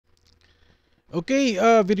Okay,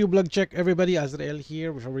 video blog check everybody. Azrael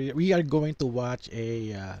here. So we are going to watch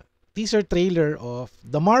a teaser trailer of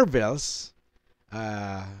The Marvels.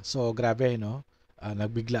 So grabe no.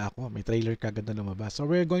 Nagbigla ako. May trailer kagad na lumabas. So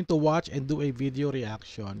we're going to watch and do a video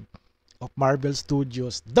reaction of Marvel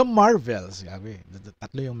Studios The Marvels. Grabe.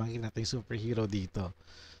 Tatlo yung makikita nating superhero dito.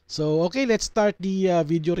 So okay, let's start the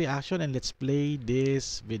video reaction and let's play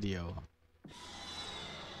this video.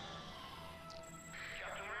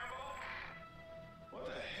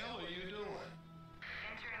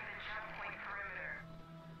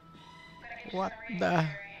 What the?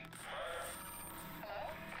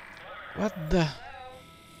 What the?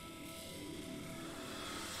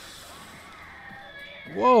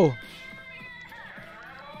 Whoa!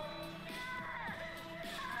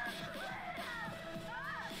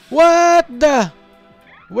 What the?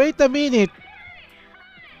 Wait a minute.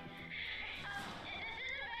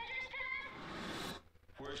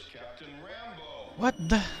 Where's Captain Rambo? What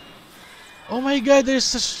the? Oh my god,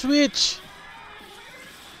 there's a switch.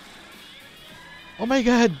 Oh my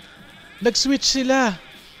god. Nag-switch sila.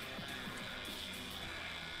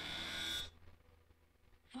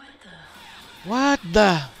 What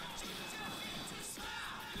the?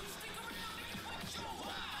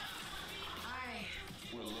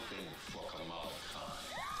 We're looking for Kamala Khan.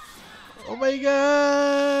 Oh my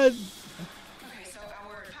god. Okay, so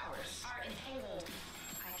our powers are entangled.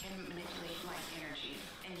 I can manipulate light energy.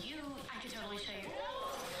 And I can totally show you.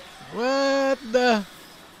 What the?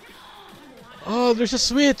 Oh, there's a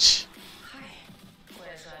switch. Hi.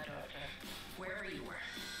 Where's Doctor? Wherever you were.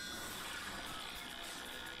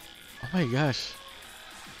 Oh my gosh.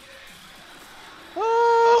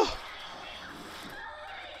 Oh!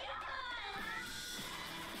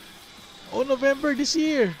 Oh, November this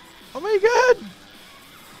year. Oh my god.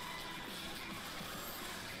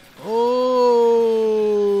 Oh.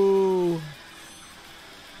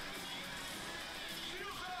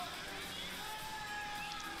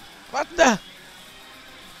 What the?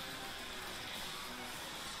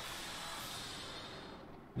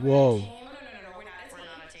 Whoa. No, we're not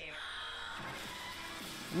a team.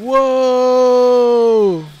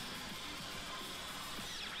 Whoa!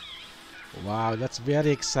 Wow, that's very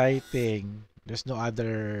exciting. There's no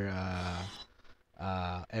other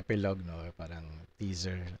epilogue, no? Parang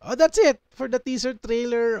teaser. Oh, that's it for the teaser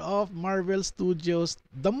trailer of Marvel Studios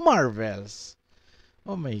The Marvels.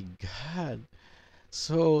 Oh my God.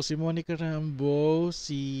 So, si Monica Rambeau,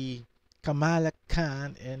 si Kamala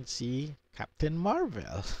Khan, and si Captain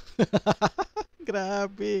Marvel.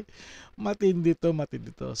 Grabe. Matindi to,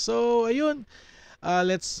 matindi to. So, ayun.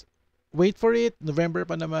 Let's wait for it. November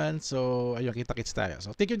pa naman. So, ayun, kita-kits tayo.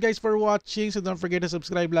 So, thank you guys for watching. So, don't forget to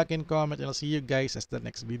subscribe, like, and comment. And I'll see you guys as the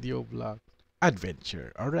next video vlog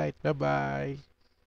adventure. Alright, bye-bye.